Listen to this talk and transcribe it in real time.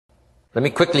Let me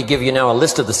quickly give you now a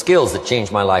list of the skills that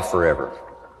changed my life forever.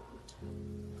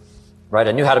 Right,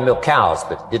 I knew how to milk cows,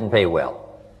 but it didn't pay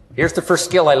well. Here's the first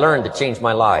skill I learned that changed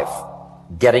my life.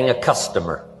 Getting a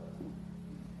customer.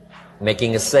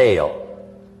 Making a sale.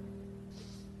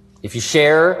 If you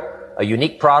share a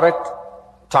unique product,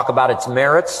 talk about its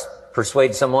merits,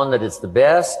 persuade someone that it's the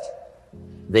best,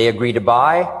 they agree to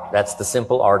buy, that's the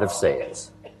simple art of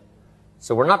sales.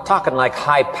 So we're not talking like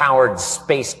high-powered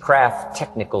spacecraft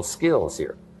technical skills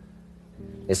here.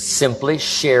 It's simply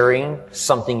sharing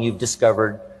something you've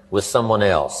discovered with someone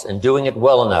else and doing it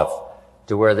well enough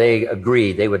to where they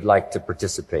agree they would like to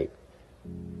participate.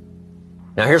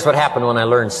 Now here's what happened when I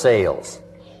learned sales.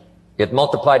 It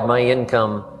multiplied my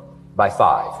income by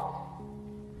 5.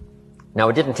 Now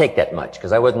it didn't take that much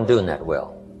because I wasn't doing that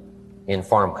well in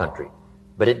farm country,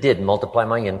 but it did multiply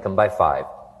my income by 5.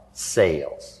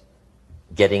 Sales.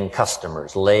 Getting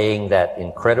customers, laying that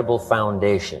incredible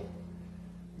foundation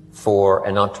for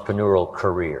an entrepreneurial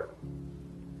career.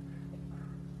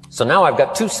 So now I've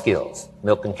got 2 skills,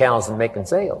 milking cows and making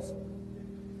sales.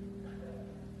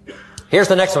 Here's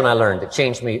the next one I learned that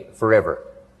changed me forever,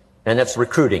 and that's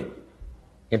recruiting,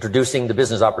 introducing the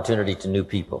business opportunity to new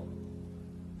people,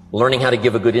 learning how to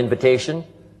give a good invitation,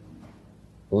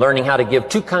 learning how to give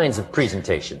 2 kinds of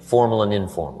presentation, formal and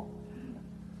informal.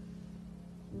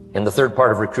 And the third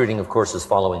part of recruiting, of course, is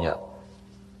following up.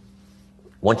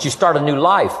 Once you start a new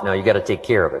life, now you got to take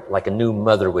care of it, like a new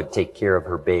mother would take care of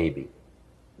her baby.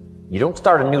 You don't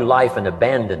start a new life and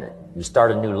abandon it. You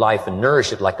start a new life and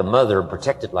nourish it like a mother and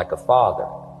protect it like a father.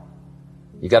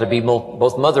 You got to be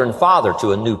both mother and father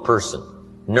to a new person.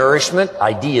 Nourishment,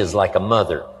 ideas like a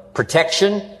mother.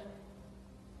 Protection,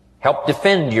 help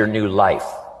defend your new life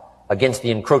against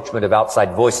the encroachment of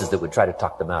outside voices that would try to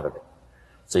talk them out of it.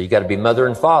 So you got to be mother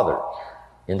and father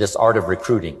in this art of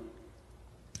recruiting.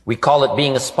 We call it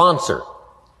being a sponsor.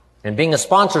 And being a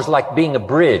sponsor is like being a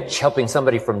bridge, helping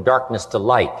somebody from darkness to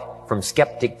light, from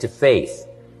skeptic to faith,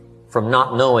 from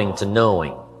not knowing to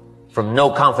knowing, from no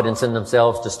confidence in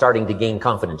themselves to starting to gain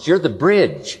confidence. You're the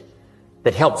bridge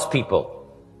that helps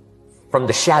people from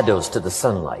the shadows to the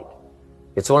sunlight.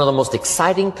 It's one of the most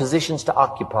exciting positions to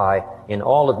occupy in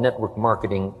all of network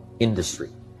marketing industry.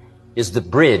 Is the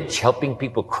bridge, helping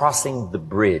people crossing the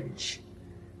bridge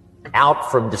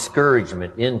out from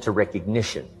discouragement into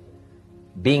recognition.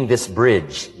 Being this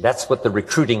bridge, that's what the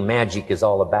recruiting magic is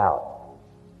all about.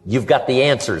 You've got the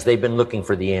answers. They've been looking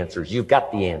for the answers. You've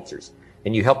got the answers.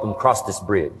 And you help them cross this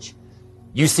bridge.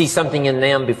 You see something in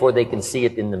them before they can see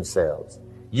it in themselves.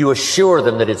 You assure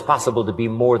them that it's possible to be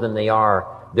more than they are,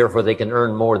 therefore they can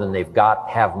earn more than they've got,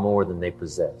 have more than they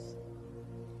possess.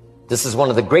 This is one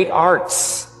of the great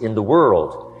arts in the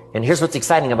world. And here's what's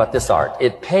exciting about this art.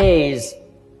 It pays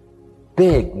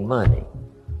big money.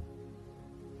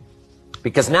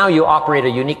 Because now you operate a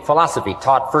unique philosophy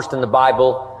taught first in the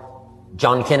Bible.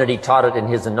 John Kennedy taught it in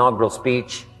his inaugural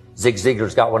speech. Zig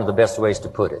Ziglar's got one of the best ways to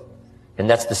put it. And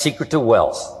that's the secret to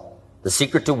wealth. The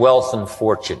secret to wealth and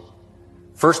fortune.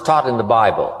 First taught in the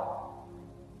Bible.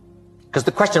 Because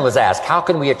the question was asked, how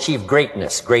can we achieve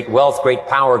greatness, great wealth, great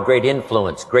power, great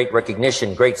influence, great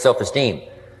recognition, great self-esteem?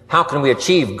 How can we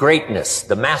achieve greatness?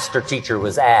 The master teacher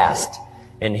was asked.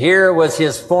 And here was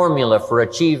his formula for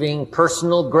achieving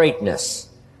personal greatness.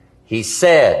 He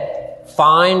said,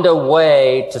 find a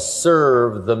way to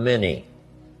serve the many.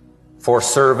 For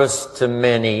service to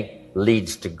many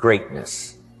leads to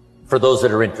greatness. For those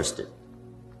that are interested.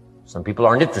 Some people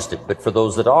aren't interested, but for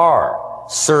those that are,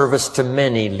 service to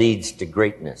many leads to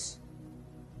greatness.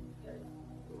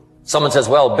 Someone says,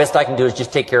 well, best I can do is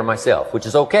just take care of myself, which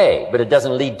is okay, but it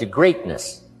doesn't lead to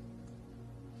greatness.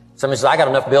 Someone says, I got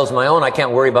enough bills of my own, I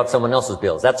can't worry about someone else's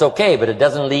bills. That's okay, but it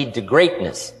doesn't lead to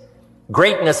greatness.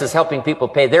 Greatness is helping people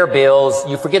pay their bills,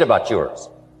 you forget about yours.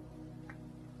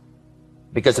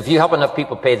 Because if you help enough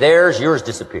people pay theirs, yours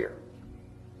disappear.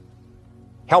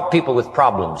 Help people with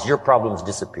problems, your problems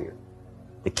disappear.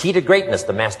 The key to greatness,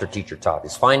 the master teacher taught,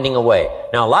 is finding a way.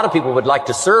 Now, a lot of people would like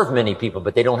to serve many people,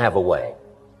 but they don't have a way.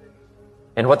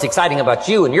 And what's exciting about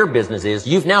you and your business is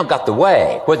you've now got the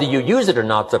way. Whether you use it or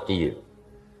not, it's up to you.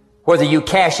 Whether you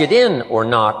cash it in or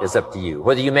not is up to you.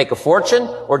 Whether you make a fortune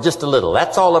or just a little,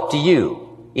 that's all up to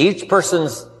you. Each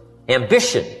person's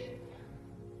ambition.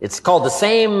 It's called the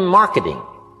same marketing.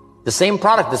 The same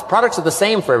product. The products are the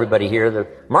same for everybody here. The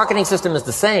marketing system is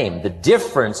the same. The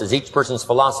difference is each person's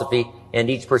philosophy and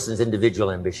each person's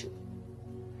individual ambition.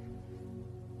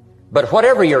 But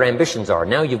whatever your ambitions are,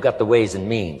 now you've got the ways and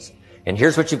means. And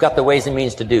here's what you've got the ways and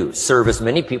means to do. Serve as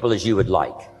many people as you would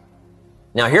like.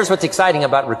 Now here's what's exciting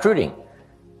about recruiting.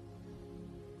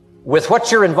 With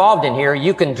what you're involved in here,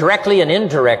 you can directly and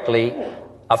indirectly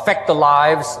affect the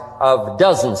lives of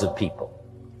dozens of people.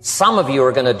 Some of you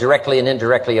are going to directly and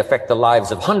indirectly affect the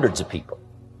lives of hundreds of people.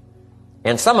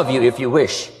 And some of you, if you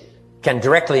wish, can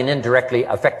directly and indirectly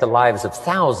affect the lives of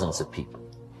thousands of people.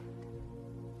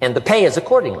 And the pay is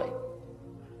accordingly.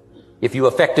 If you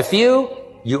affect a few,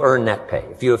 you earn that pay.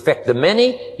 If you affect the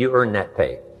many, you earn that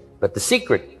pay. But the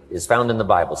secret is found in the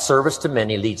Bible. Service to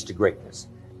many leads to greatness.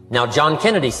 Now, John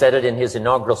Kennedy said it in his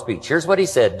inaugural speech. Here's what he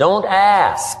said: don't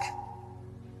ask.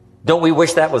 Don't we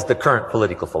wish that was the current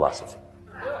political philosophy?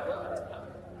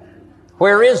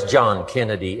 Where is John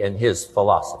Kennedy and his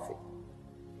philosophy?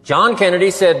 John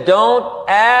Kennedy said, don't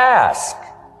ask.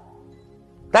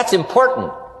 That's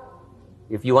important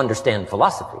if you understand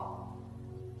philosophy.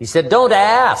 He said, don't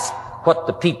ask what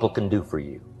the people can do for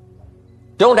you.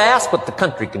 Don't ask what the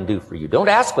country can do for you. Don't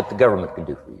ask what the government can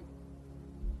do for you.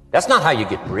 That's not how you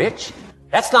get rich.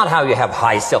 That's not how you have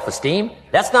high self-esteem.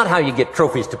 That's not how you get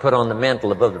trophies to put on the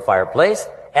mantle above the fireplace,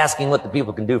 asking what the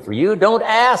people can do for you. Don't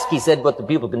ask, he said, what the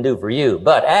people can do for you,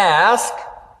 but ask,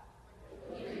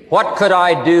 what could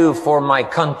I do for my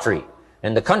country?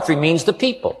 And the country means the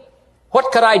people.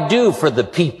 What could I do for the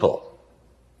people?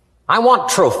 I want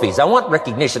trophies. I want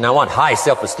recognition. I want high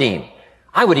self-esteem.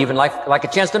 I would even like a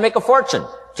chance to make a fortune.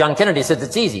 John Kennedy says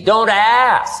it's easy. Don't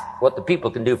ask what the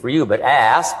people can do for you, but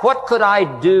ask, what could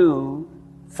I do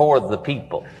for the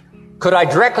people? Could I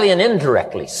directly and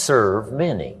indirectly serve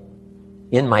many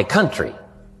in my country?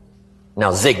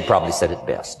 Now, Zig probably said it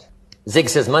best. Zig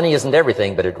says money isn't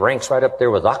everything, but it ranks right up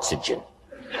there with oxygen.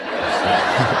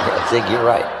 Zig, you're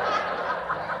right.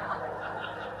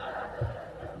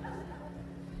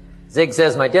 Zig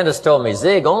says, my dentist told me,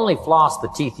 Zig, only floss the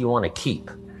teeth you want to keep.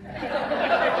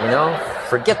 You know,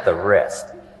 forget the rest.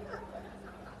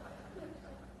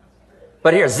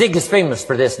 But here, Zig is famous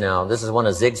for this now. This is one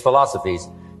of Zig's philosophies,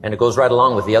 and it goes right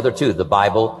along with the other two, the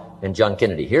Bible and John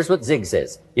Kennedy. Here's what Zig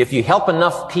says. If you help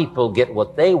enough people get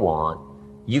what they want,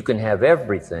 you can have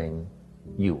everything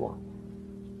you want.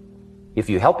 If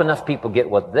you help enough people get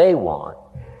what they want,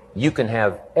 you can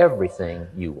have everything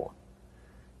you want.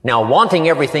 Now, wanting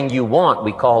everything you want,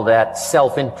 we call that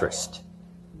self-interest.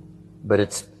 But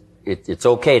it's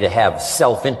okay to have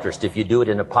self-interest if you do it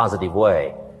in a positive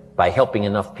way. By helping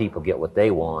enough people get what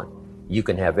they want, you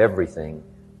can have everything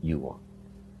you want.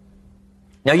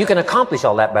 Now, you can accomplish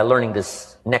all that by learning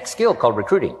this next skill called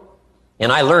recruiting.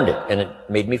 And I learned it, and it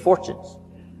made me fortunes.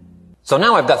 So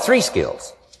now I've got 3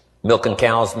 skills: milking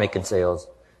cows, making sales,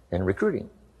 and recruiting.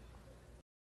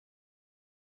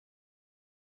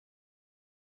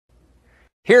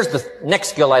 Here's the next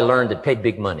skill I learned that paid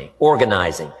big money: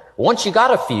 organizing. Once you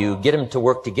got a few, get them to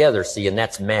work together, see, and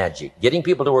that's magic. Getting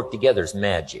people to work together is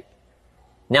magic.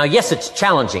 Now, yes, it's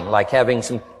challenging, like having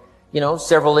some,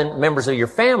 several members of your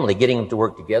family, getting them to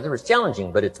work together is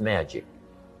challenging, but it's magic.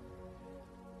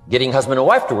 Getting husband and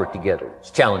wife to work together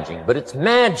is challenging, but it's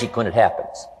magic when it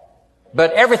happens.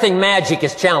 But everything magic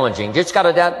is challenging. Just got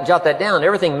to jot that down.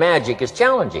 Everything magic is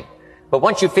challenging. But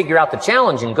once you figure out the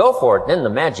challenge and go for it, then the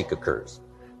magic occurs.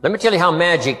 Let me tell you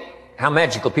how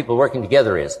magical people working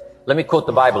together is. Let me quote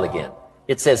the Bible again.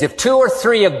 It says, if 2 or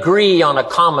 3 agree on a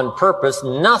common purpose,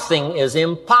 nothing is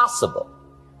impossible.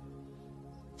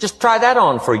 Just try that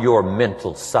on for your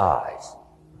mental size.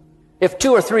 If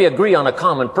 2 or 3 agree on a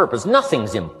common purpose,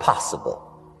 nothing's impossible.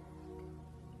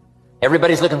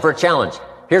 Everybody's looking for a challenge.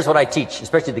 Here's what I teach,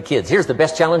 especially the kids. Here's the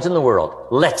best challenge in the world.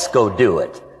 Let's go do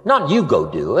it. Not you go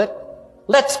do it.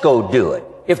 Let's go do it.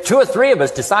 If 2 or 3 of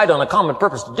us decide on a common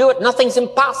purpose to do it, nothing's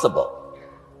impossible.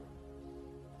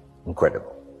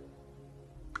 Incredible.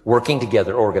 Working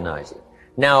together, organizing.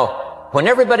 Now, when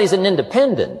everybody's an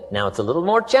independent, now it's a little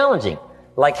more challenging.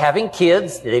 Like having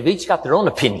kids, they've each got their own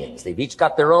opinions. They've each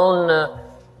got their own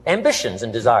ambitions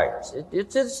and desires.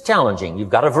 It's challenging. You've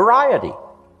got a variety.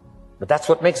 But that's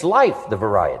what makes life, the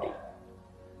variety.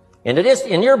 And it is,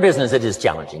 in your business, it is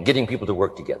challenging, getting people to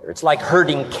work together. It's like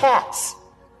herding cats.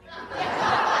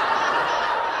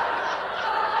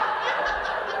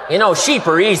 Sheep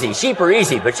are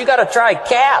easy, but you got to try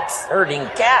cats, herding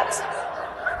cats.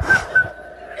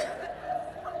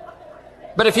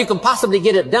 But if you can possibly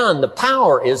get it done, the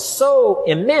power is so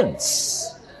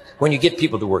immense when you get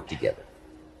people to work together.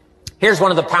 Here's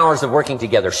one of the powers of working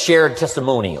together: shared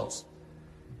testimonials.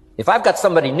 If I've got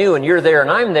somebody new and you're there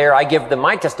and I'm there, I give them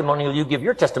my testimonial, you give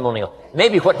your testimonial.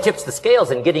 Maybe what tips the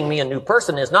scales in getting me a new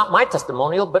person is not my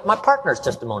testimonial, but my partner's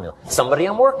testimonial. Somebody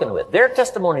I'm working with, their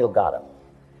testimonial got them.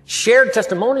 Shared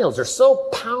testimonials are so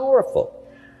powerful.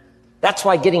 That's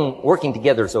why working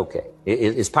together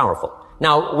is powerful.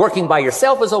 Now, working by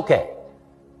yourself is okay.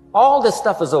 All this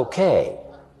stuff is okay.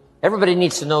 Everybody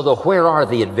needs to know, though, where are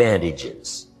the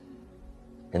advantages?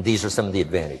 And these are some of the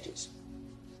advantages.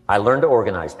 I learned to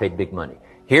organize, paid big money.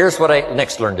 Here's what I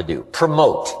next learned to do.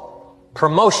 Promote.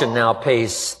 Promotion now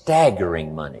pays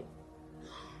staggering money.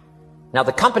 Now,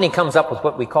 the company comes up with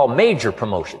what we call major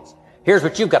promotions. Here's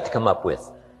what you've got to come up with.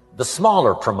 The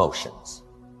smaller promotions.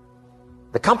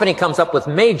 The company comes up with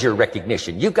major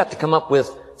recognition. You've got to come up with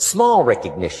small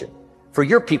recognition for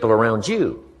your people around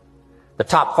you. The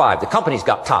top 5. The company's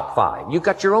got top 5. You've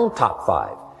got your own top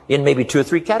 5 in maybe 2 or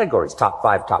 3 categories. Top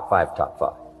 5, top 5, top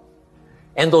 5.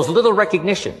 And those little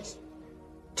recognitions,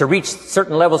 to reach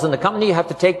certain levels in the company, you have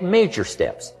to take major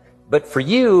steps. But for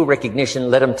you, recognition,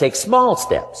 let them take small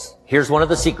steps. Here's one of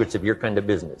the secrets of your kind of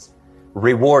business.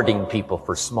 Rewarding people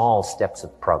for small steps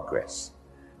of progress.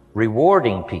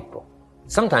 Rewarding people.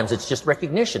 Sometimes it's just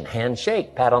recognition,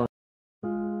 handshake, pat on the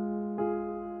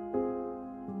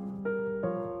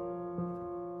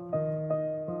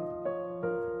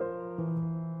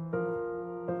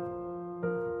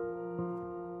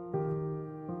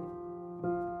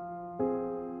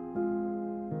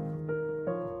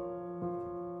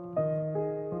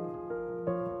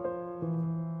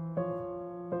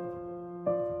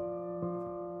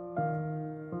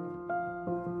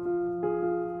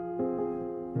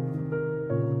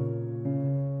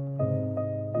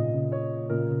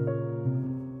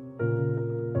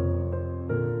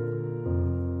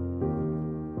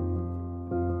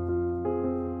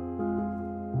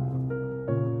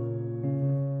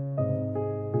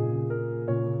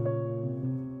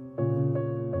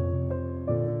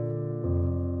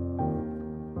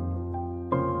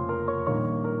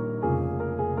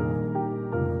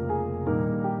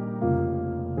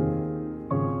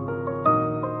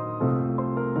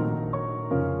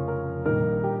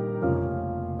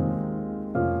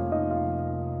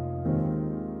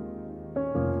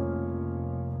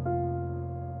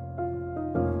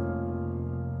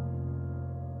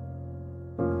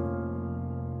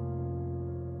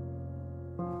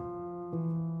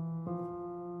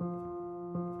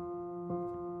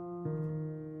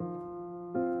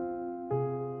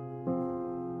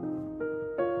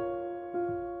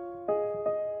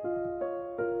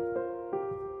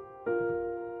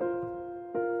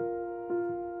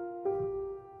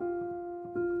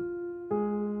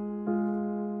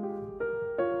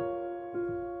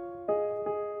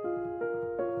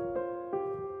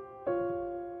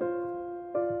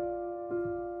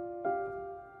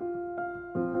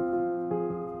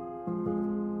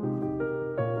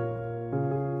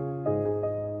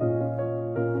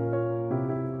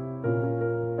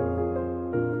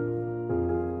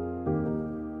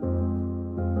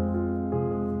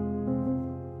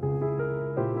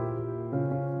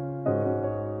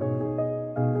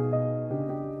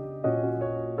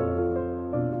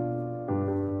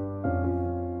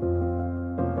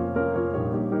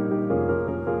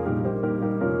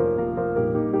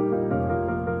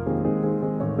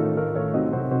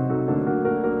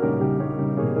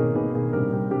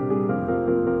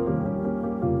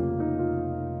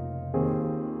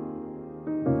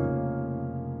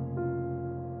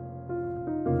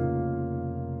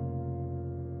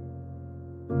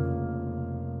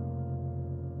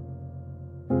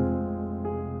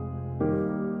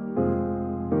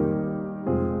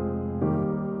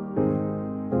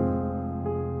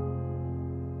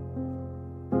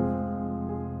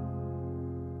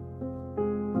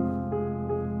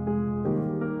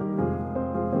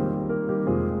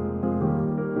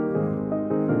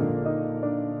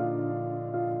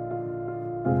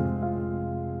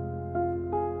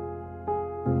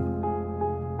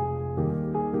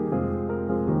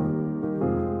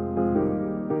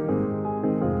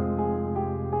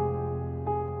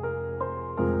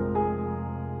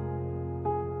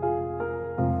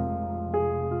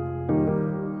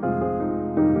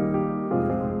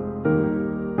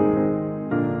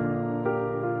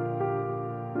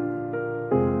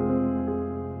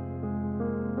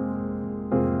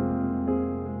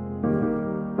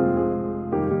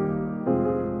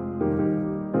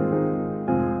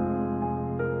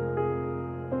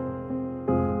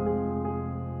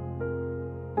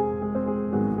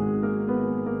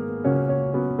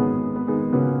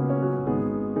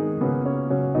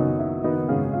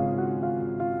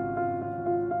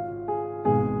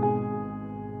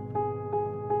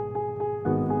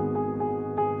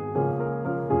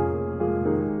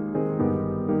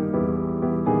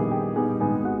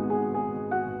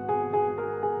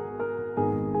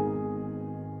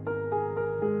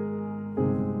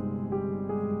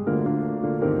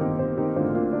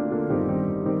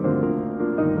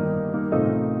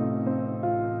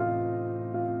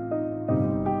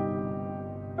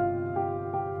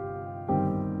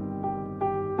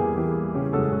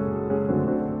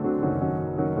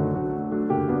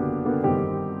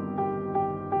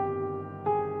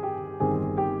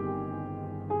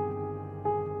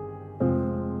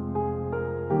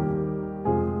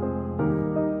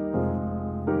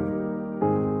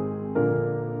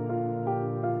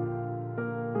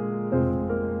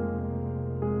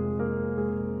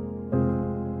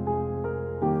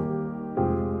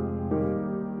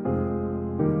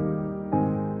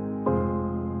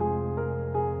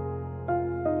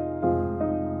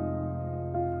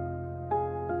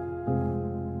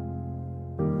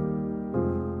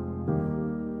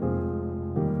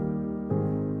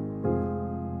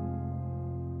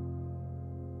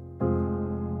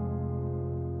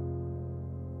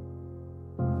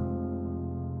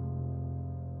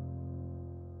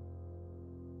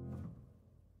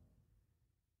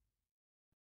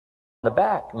the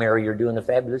back. Mary, you're doing a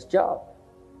fabulous job.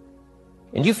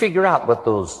 And you figure out what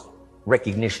those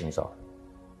recognitions are.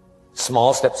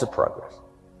 Small steps of progress.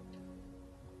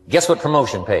 Guess what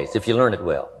promotion pays if you learn it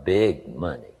well? Big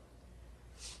money.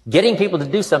 Getting people to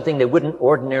do something they wouldn't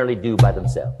ordinarily do by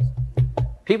themselves.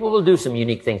 People will do some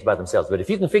unique things by themselves, but if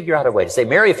you can figure out a way to say,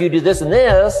 Mary, if you do this and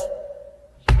this,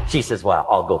 she says, well,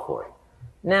 I'll go for it.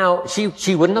 Now,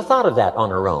 she wouldn't have thought of that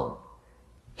on her own.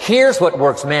 Here's what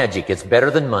works magic. It's better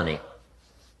than money.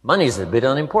 Money's a bit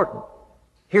unimportant.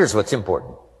 Here's what's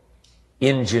important.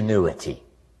 Ingenuity.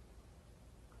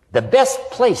 The best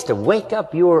place to wake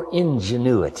up your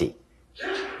ingenuity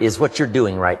is what you're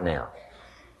doing right now.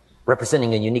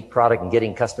 Representing a unique product and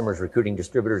getting customers, recruiting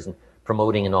distributors, and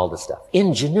promoting and all this stuff.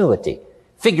 Ingenuity.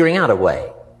 Figuring out a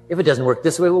way. If it doesn't work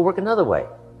this way, we'll work another way.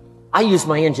 I used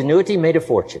my ingenuity, made a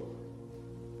fortune.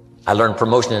 I learned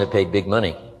promotion and it paid big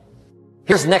money.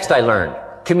 Here's the next I learned.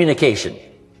 Communication.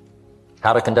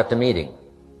 How to conduct a meeting.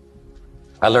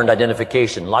 I learned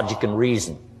identification, logic and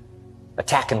reason.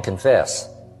 Attack and confess.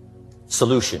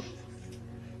 Solution.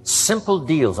 Simple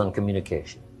deals on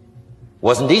communication.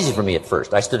 Wasn't easy for me at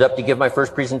first. I stood up to give my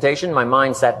first presentation. My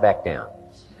mind sat back down.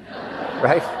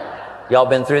 Right? Y'all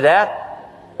been through that?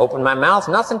 Opened my mouth.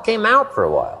 Nothing came out for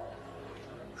a while.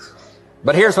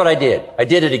 But here's what I did. I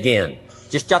did it again.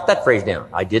 Just jot that phrase down.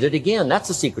 I did it again. That's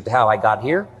the secret to how I got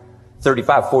here.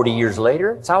 35, 40 years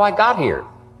later, it's how I got here.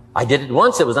 I did it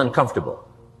once. It was uncomfortable.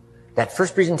 That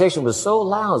first presentation was so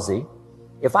lousy.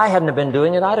 If I hadn't have been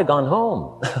doing it, I'd have gone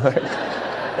home.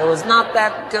 It was not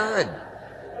that good.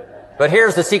 But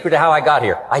here's the secret to how I got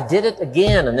here. I did it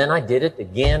again, and then I did it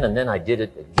again, and then I did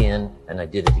it again, and I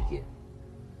did it again.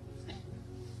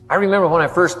 I remember when I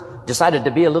first decided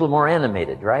to be a little more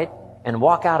animated, right? And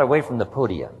walk out away from the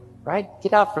podium, right?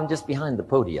 Get out from just behind the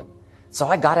podium. So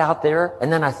I got out there,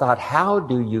 and then I thought, how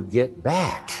do you get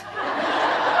back?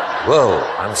 Whoa,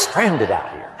 I'm stranded out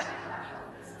here.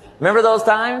 Remember those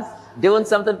times? Doing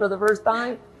something for the first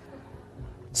time?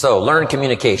 So, learn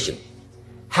communication.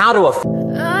 How to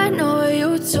I know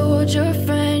you told your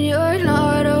friend you're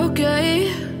not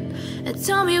okay, and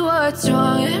tell me what's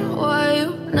wrong and why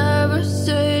you never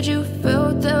said you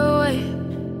felt that way.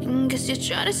 And guess you're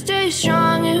trying to stay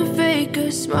strong and fake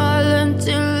a smile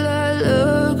until I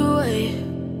look away.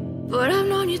 But I've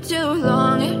known you too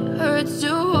long, it hurts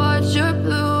to watch your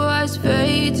blue eyes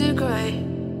fade to gray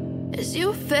as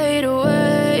you fade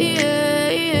away,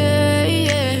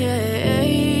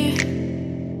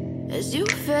 as you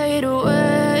fade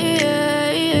away.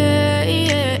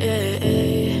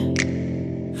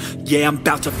 Yeah, I'm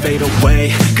about to fade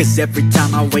away, cause every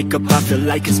time I wake up I feel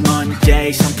like it's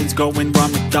Monday. Something's going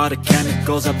wrong with all the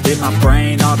chemicals up in my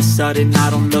brain. All of a sudden I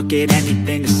don't look at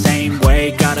anything the same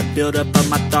way. Gotta build up of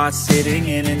my thoughts sitting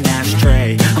in an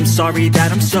ashtray. I'm sorry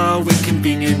that I'm so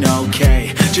inconvenient,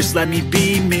 okay. Just let me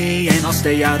be me and I'll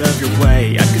stay out of your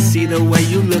way. I can see the way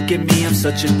you look at me, I'm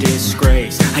such a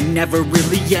disgrace. I never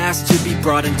really asked to be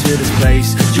brought into this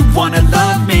place. You wanna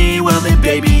love me? Well then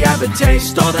baby have a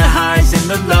taste. All the highs and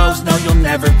the lows, no you'll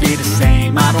never be the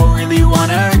same. I don't really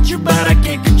wanna hurt you, but I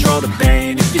can't control the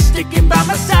pain. If you're sticking by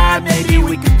my side, maybe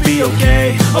we could be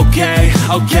okay.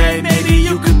 Okay, maybe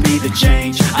you could be the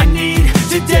change I need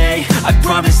today. I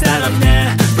promise that I've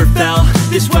never felt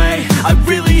this way. I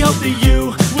really hope that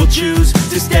you will choose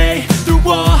to stay through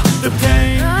all the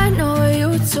pain. I know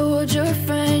you told your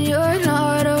friend you're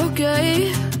not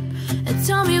okay, and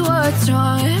tell me what's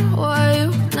wrong and why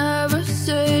you never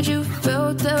said you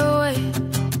felt that way.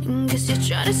 And guess you're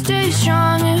trying to stay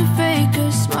strong and fake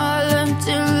a smile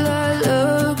until I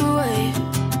look away.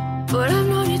 But I've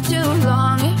known you too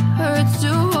long, it hurts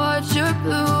to watch your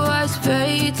blue eyes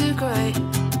fade to gray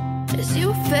as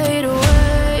you fade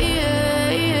away,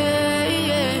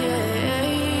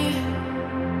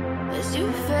 as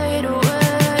you fade away.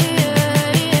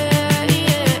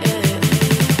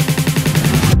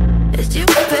 As you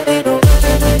fade away.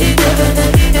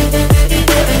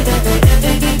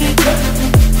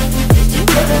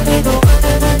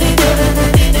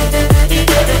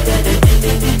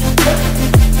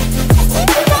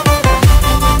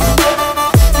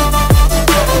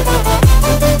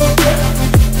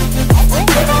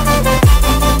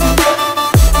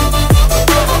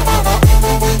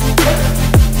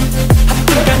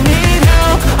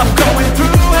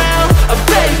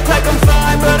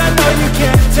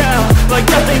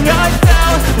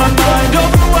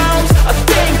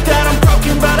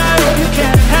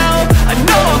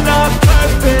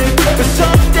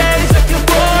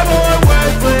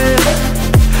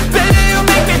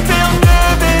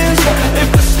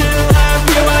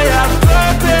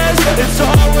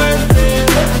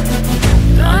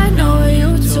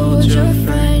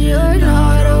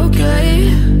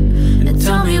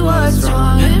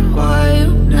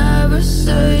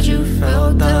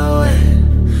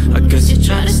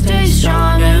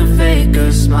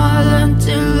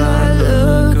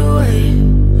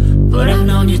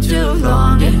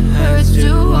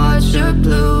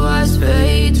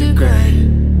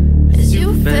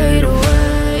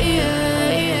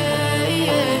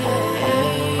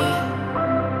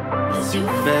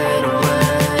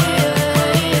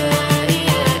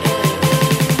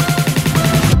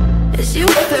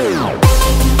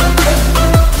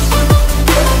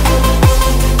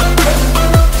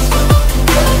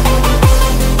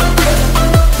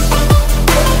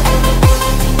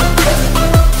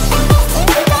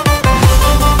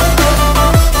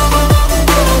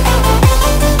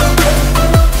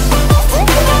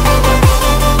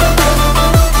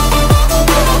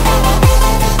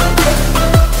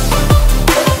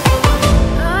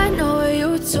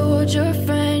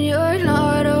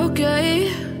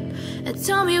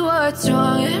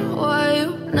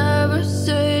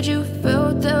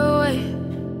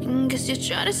 you're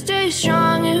trying to stay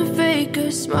strong and fake a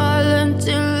smile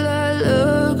until I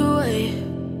look away.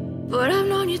 But I've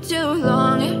known you too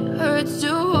long, it hurts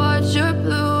to watch your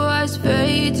blue eyes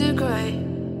fade to gray.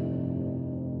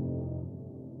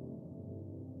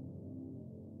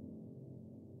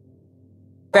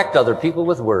 Affect other people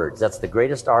with words. That's the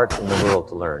greatest art in the world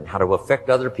to learn, how to affect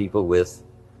other people with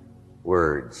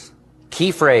words.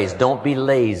 Key phrase, don't be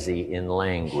lazy in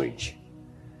language.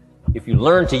 If you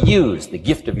learn to use the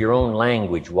gift of your own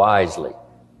language wisely,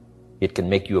 it can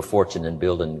make you a fortune and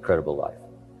build an incredible life.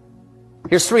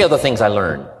 Here's 3 other things I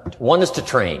learned. One is to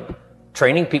train.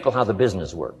 Training people how the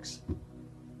business works.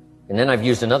 And then I've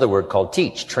used another word called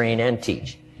teach, train and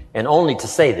teach. And only to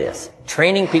say this,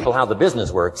 training people how the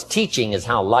business works, teaching is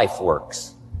how life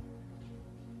works.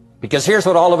 Because here's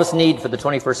what all of us need for the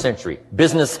 21st century,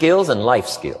 business skills and life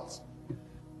skills.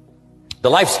 The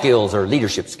life skills are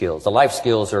leadership skills. The life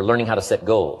skills are learning how to set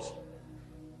goals.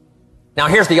 Now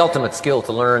here's the ultimate skill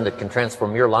to learn that can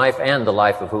transform your life and the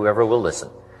life of whoever will listen.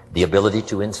 The ability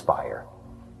to inspire.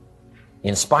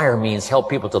 Inspire means help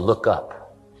people to look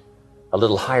up a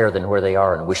little higher than where they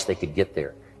are and wish they could get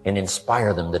there, and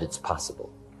inspire them that it's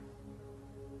possible.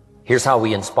 Here's how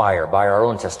we inspire, by our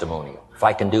own testimonial. If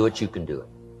I can do it, you can do it.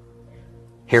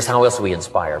 Here's how else we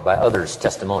inspire, by others'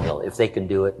 testimonial. If they can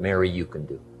do it, Mary, you can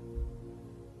do it.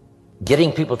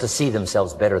 Getting people to see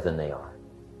themselves better than they are.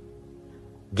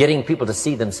 Getting people to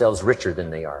see themselves richer than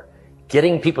they are.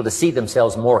 Getting people to see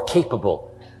themselves more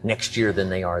capable next year than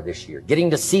they are this year. Getting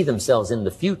to see themselves in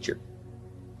the future.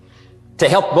 To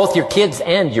help both your kids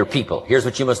and your people, here's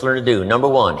what you must learn to do. Number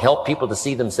 1, help people to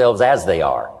see themselves as they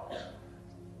are.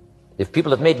 If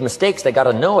people have made mistakes, they got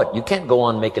to know it. You can't go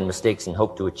on making mistakes and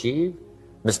hope to achieve.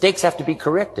 Mistakes have to be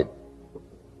corrected.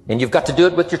 And you've got to do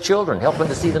it with your children. Help them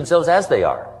to see themselves as they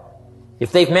are.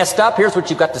 If they've messed up, here's what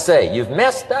you've got to say. You've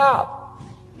messed up.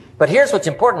 But here's what's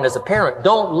important as a parent.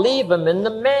 Don't leave them in the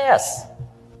mess.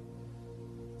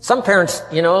 Some parents,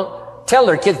 tell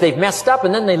their kids they've messed up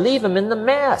and then they leave them in the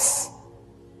mess.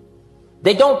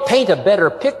 They don't paint a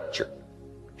better picture.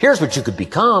 Here's what you could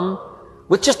become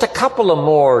with just a couple of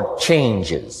more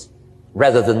changes.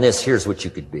 Rather than this, here's what you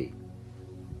could be.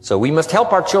 So we must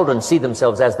help our children see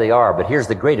themselves as they are, but here's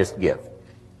the greatest gift.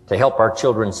 To help our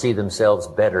children see themselves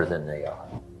better than they are.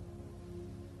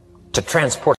 To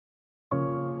transport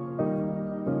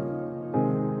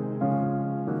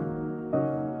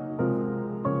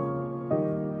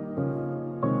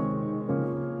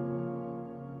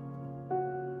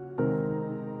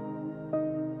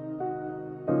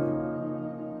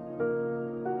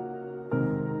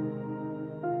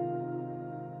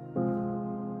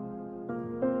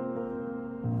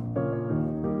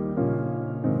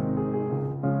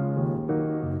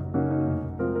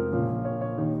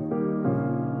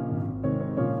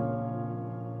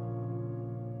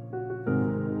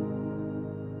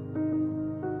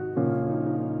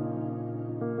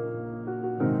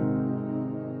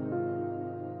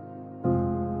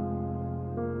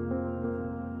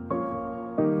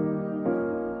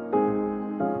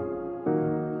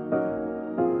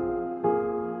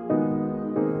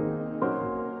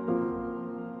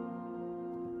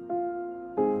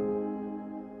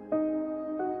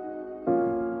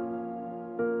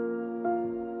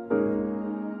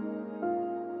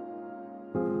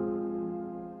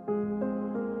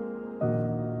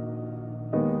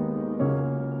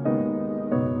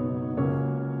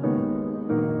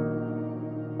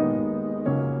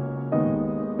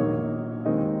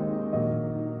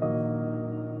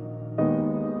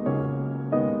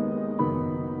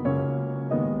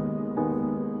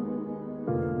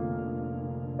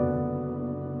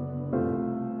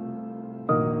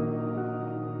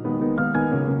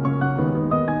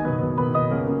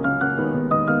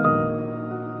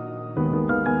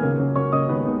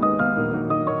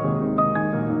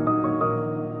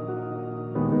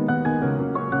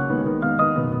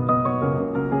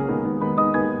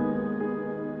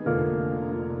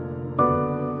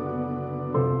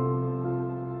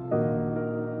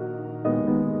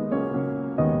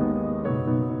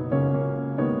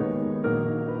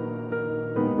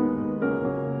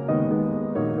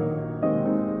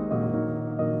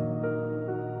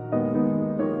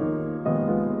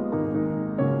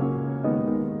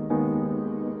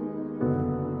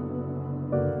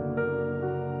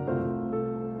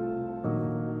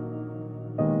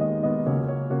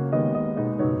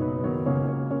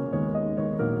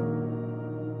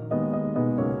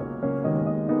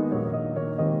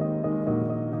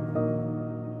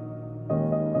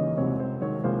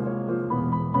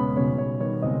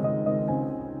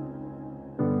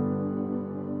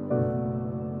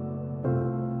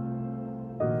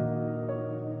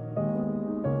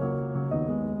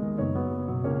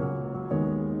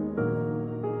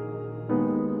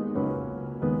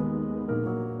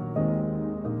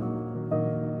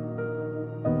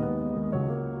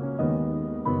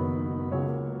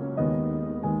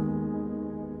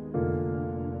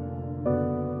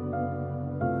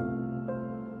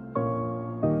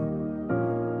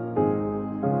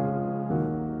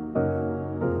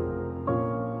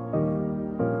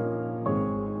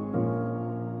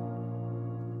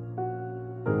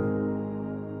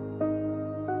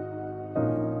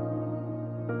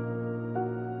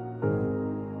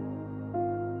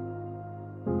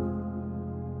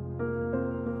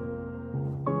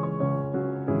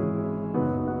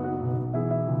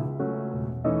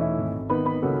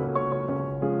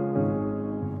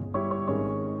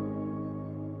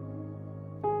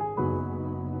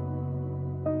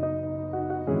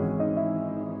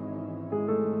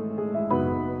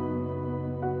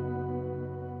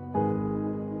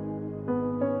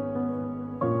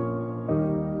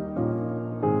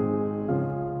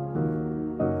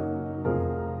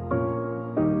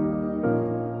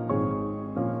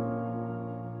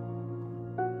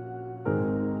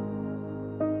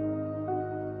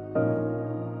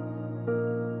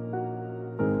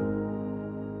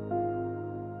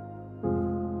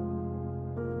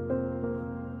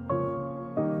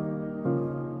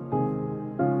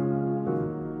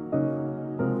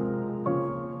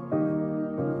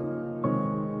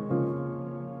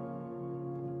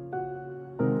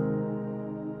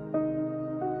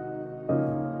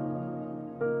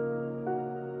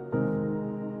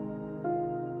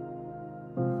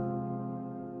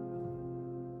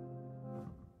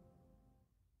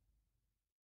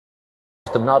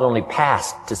them not only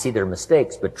past to see their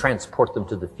mistakes, but transport them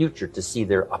to the future to see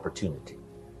their opportunity,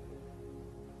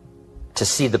 to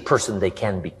see the person they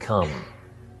can become.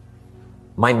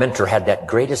 My mentor had that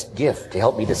greatest gift to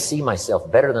help me to see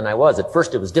myself better than I was. At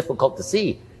first it was difficult to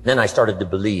see. Then I started to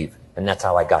believe, and that's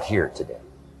how I got here today.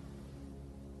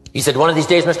 He said, one of these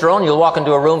days, Mr. Rohn, you'll walk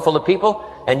into a room full of people,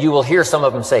 and you will hear some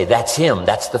of them say, that's him,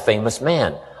 that's the famous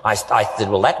man. I said,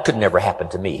 well, that could never happen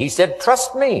to me. He said,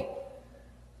 trust me.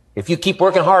 If you keep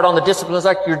working hard on the disciplines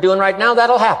like you're doing right now,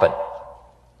 that'll happen.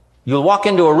 You'll walk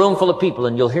into a room full of people,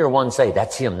 and you'll hear one say,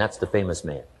 that's him, that's the famous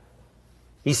man.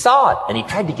 He saw it, and he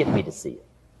tried to get me to see it.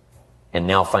 And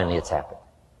now finally it's happened.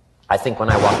 I think when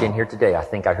I walked in here today, I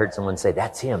think I heard someone say,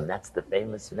 that's him, that's the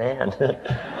famous man.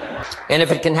 And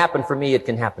if it can happen for me, it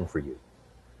can happen for you.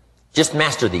 Just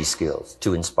master these skills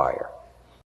to inspire.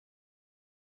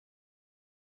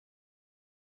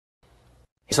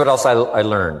 Here's what else I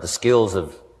learned, the skills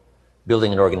of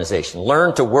building an organization.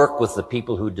 Learn to work with the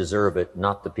people who deserve it,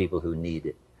 not the people who need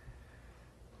it.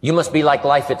 You must be like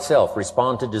life itself.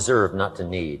 Respond to deserve, not to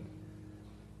need.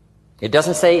 It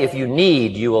doesn't say if you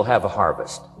need, you will have a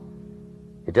harvest.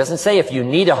 It doesn't say if you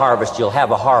need a harvest, you'll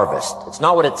have a harvest. It's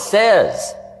not what it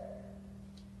says.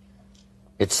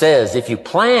 It says if you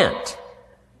plant,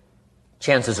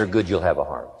 chances are good you'll have a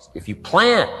harvest. If you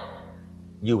plant,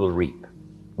 you will reap.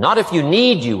 Not if you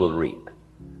need, you will reap.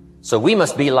 So we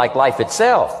must be like life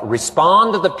itself.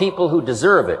 Respond to the people who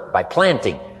deserve it by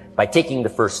planting, by taking the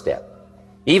first step.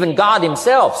 Even God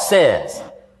himself says,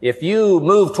 if you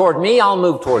move toward me, I'll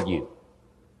move toward you.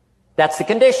 That's the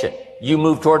condition. You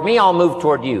move toward me, I'll move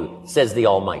toward you, says the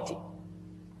Almighty.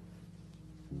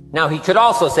 Now, he could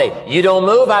also say, you don't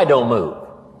move, I don't move.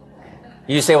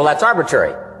 You say, well, that's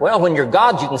arbitrary. Well, when you're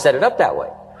God, you can set it up that way.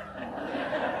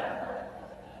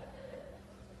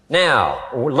 Now,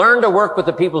 learn to work with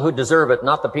the people who deserve it,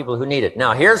 not the people who need it.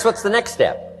 Now, here's what's the next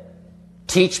step.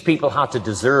 Teach people how to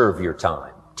deserve your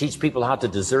time. Teach people how to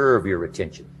deserve your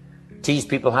attention. Teach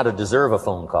people how to deserve a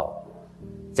phone call.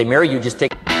 Say, Mary, you just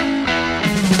take...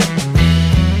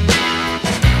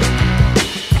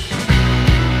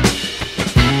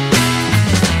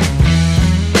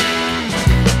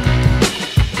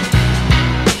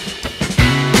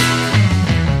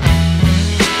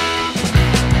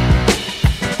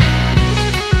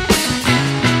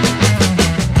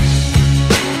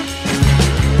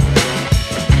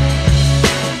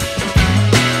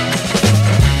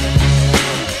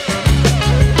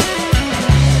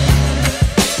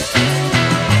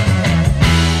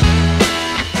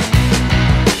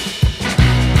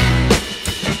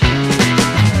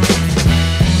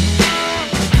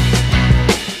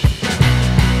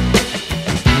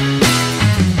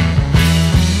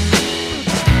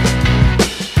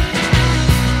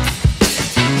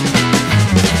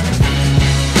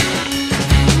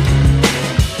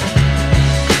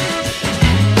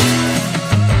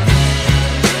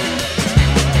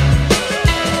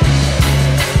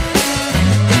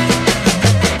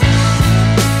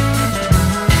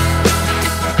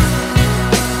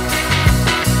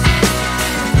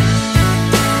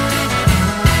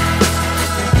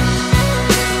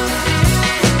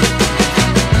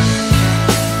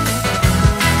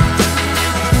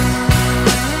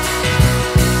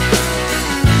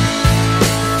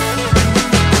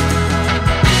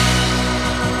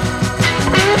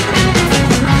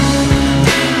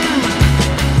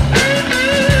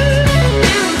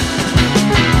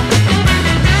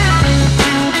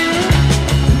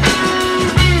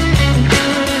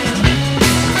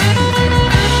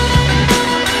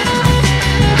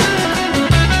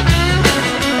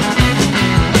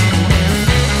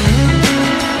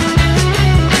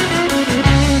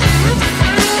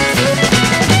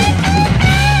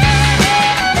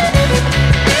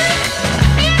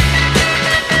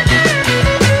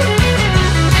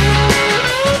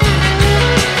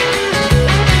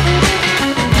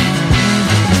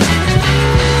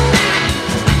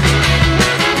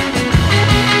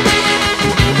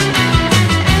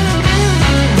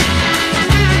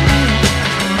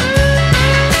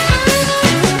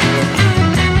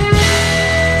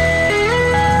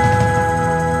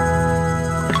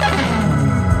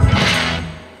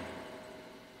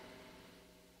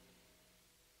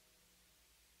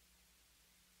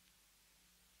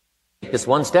 this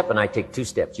one step and I take 2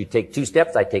 steps. You take 2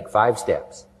 steps, I take 5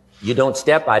 steps. You don't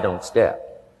step, I don't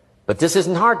step. But this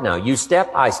isn't hard now. You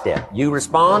step, I step. You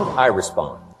respond, I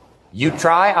respond. You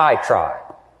try, I try.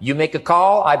 You make a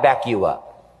call, I back you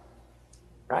up.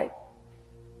 Right?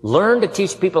 Learn to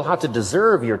teach people how to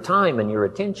deserve your time and your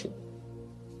attention.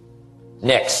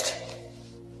 Next,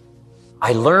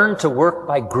 I learned to work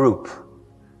by group,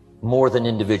 more than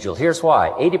individual. Here's why.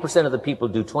 80% of the people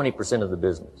do 20% of the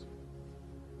business.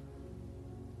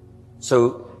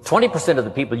 So 20% of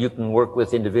the people you can work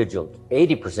with individual.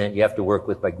 80% you have to work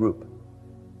with by group.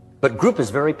 But group is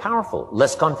very powerful,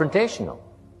 less confrontational.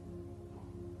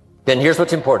 Then here's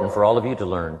what's important for all of you to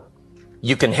learn.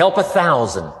 You can help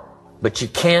 1,000, but you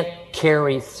can't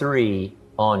carry 3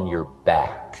 on your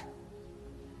back.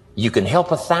 You can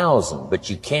help 1,000, but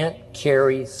you can't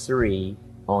carry 3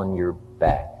 on your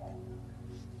back.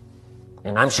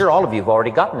 And I'm sure all of you have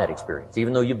already gotten that experience,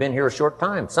 even though you've been here a short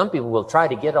time. Some people will try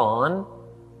to get on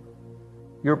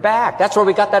your back. That's where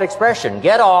we got that expression,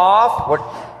 get off.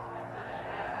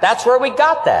 That's where we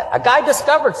got that. A guy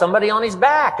discovered somebody on his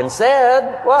back and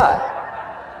said, what?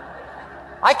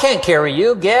 I can't carry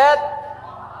you, get.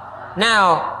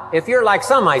 Now, if you're like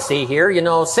some I see here,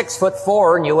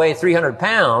 6'4" and you weigh 300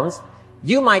 pounds,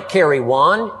 you might carry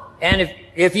one. And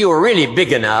if you were really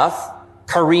big enough,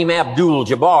 Kareem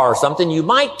Abdul-Jabbar or something, you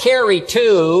might carry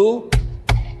 2,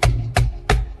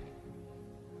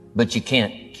 but you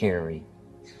can't carry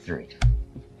 3.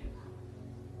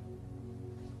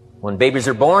 When babies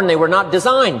are born, they were not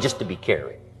designed just to be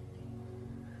carried.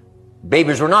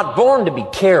 Babies were not born to be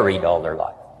carried all their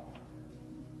life.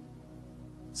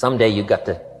 Someday you got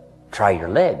to try your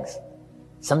legs.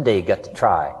 Someday you got to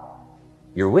try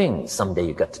your wings. Someday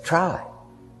you got to try.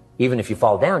 Even if you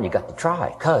fall down, you got to try,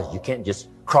 because you can't just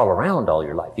crawl around all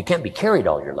your life. You can't be carried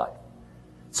all your life.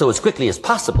 So as quickly as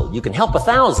possible, you can help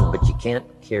 1,000, but you can't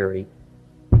carry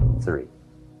 3.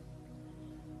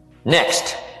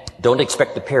 Next, don't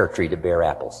expect the pear tree to bear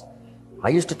apples. I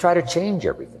used to try to change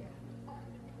everything.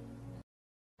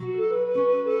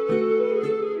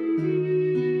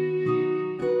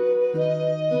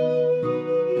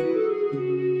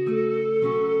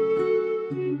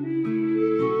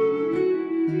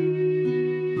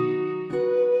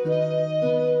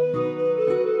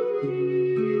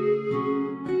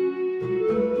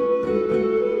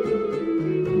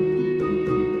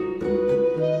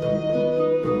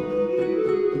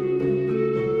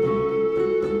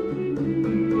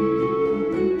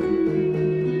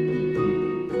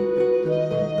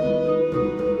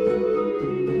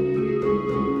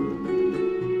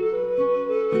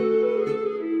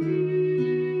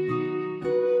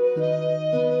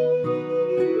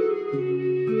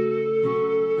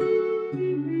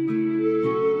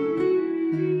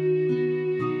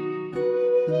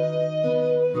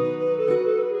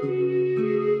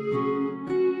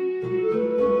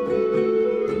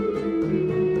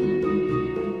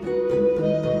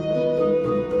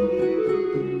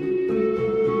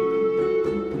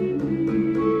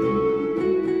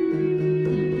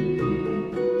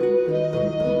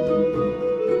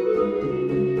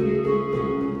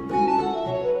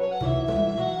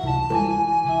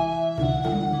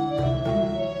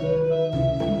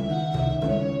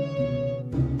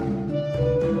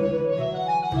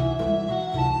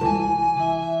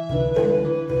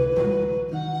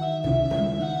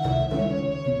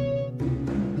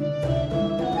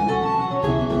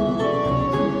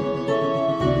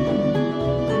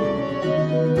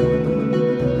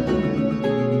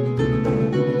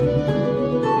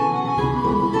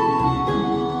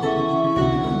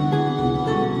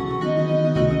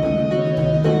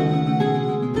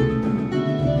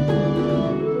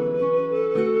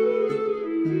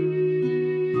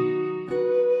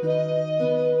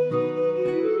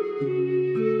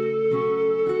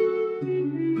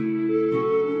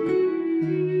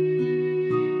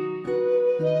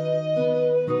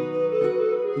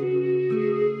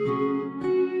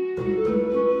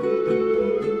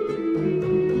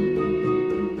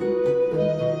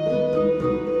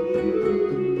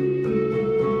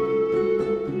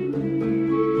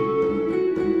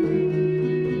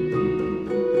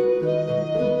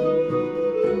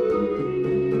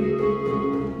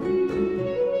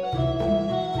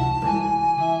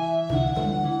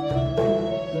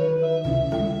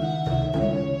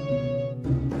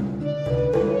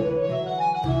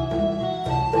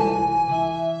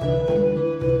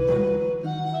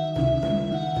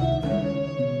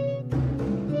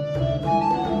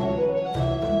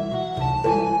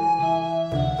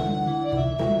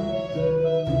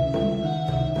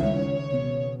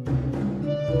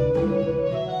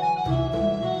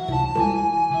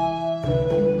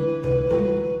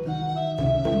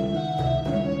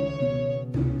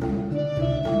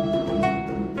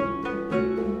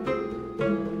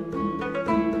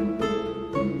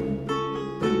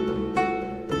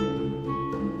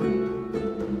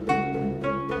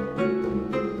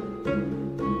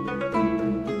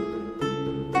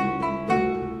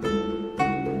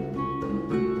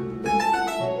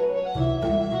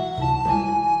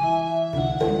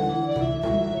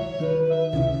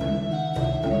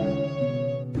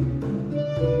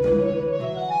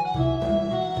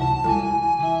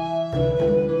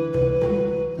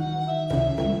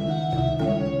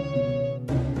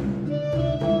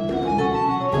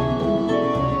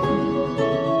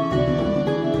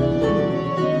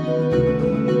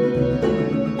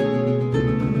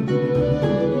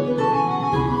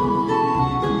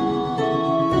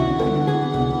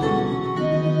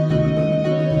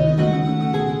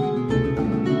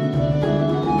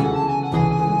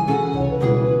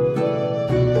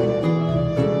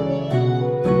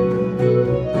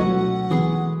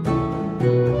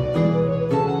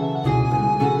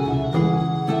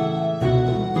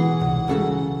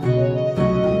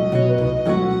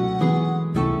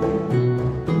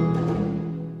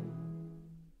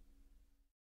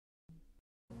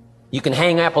 You can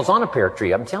hang apples on a pear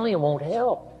tree. I'm telling you, it won't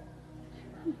help.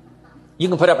 You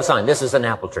can put up a sign, this is an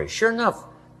apple tree. Sure enough,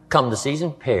 come the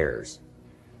season, pears.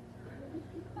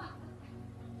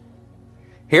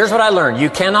 Here's what I learned.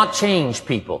 You cannot change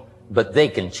people, but they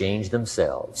can change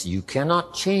themselves. You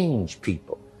cannot change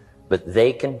people, but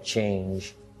they can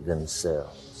change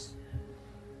themselves.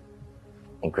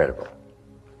 Incredible.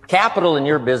 Capital in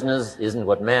your business isn't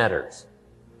what matters.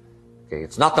 Okay,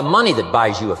 it's not the money that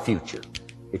buys you a future.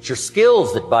 It's your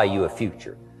skills that buy you a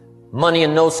future. Money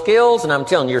and no skills, and I'm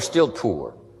telling you, you're still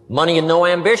poor. Money and no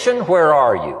ambition, where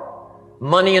are you?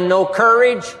 Money and no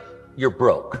courage, you're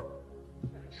broke.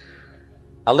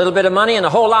 A little bit of money and a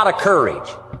whole lot of courage.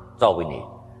 That's all we need.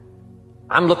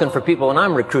 I'm looking for people when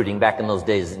I'm recruiting back in those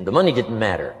days, and the money didn't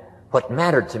matter. What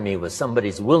mattered to me was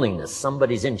somebody's willingness,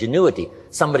 somebody's ingenuity,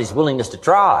 somebody's willingness to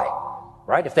try.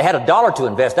 Right? If they had $1 to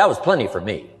invest, that was plenty for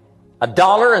me.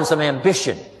 $1 and some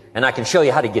ambition. And I can show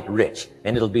you how to get rich.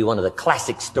 And it'll be one of the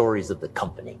classic stories of the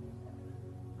company.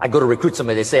 I go to recruit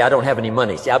somebody, they say, I don't have any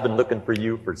money. See, I've been looking for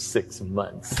you for 6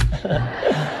 months.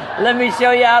 Let me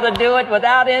show you how to do it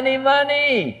without any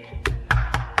money.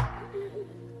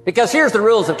 Because here's the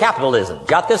rules of capitalism.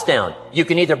 Jot this down. You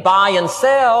can either buy and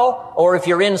sell, or if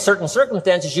you're in certain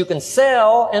circumstances, you can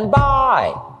sell and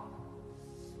buy.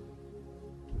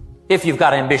 If you've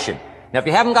got ambition. Now, if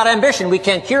you haven't got ambition, we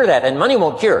can't cure that, and money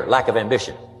won't cure lack of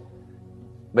ambition.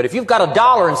 But if you've got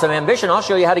 $1 and some ambition, I'll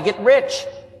show you how to get rich.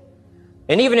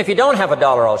 And even if you don't have $1,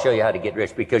 I'll show you how to get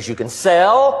rich, because you can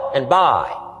sell and buy.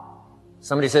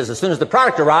 Somebody says, as soon as the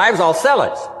product arrives, I'll sell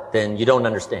it. Then you don't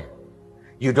understand.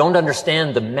 You don't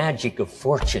understand the magic of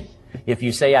fortune if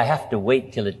you say, I have to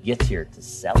wait till it gets here to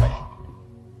sell it.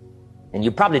 And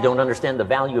you probably don't understand the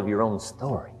value of your own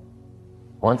story.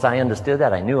 Once I understood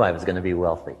that, I knew I was going to be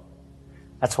wealthy.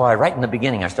 That's why right in the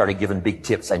beginning, I started giving big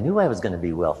tips. I knew I was going to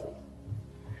be wealthy.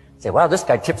 Say, wow, this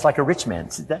guy tips like a rich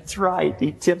man. Say, that's right,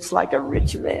 he tips like a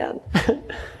rich man.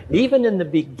 Even in the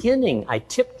beginning, I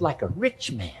tipped like a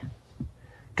rich man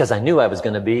because I knew I was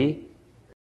going to be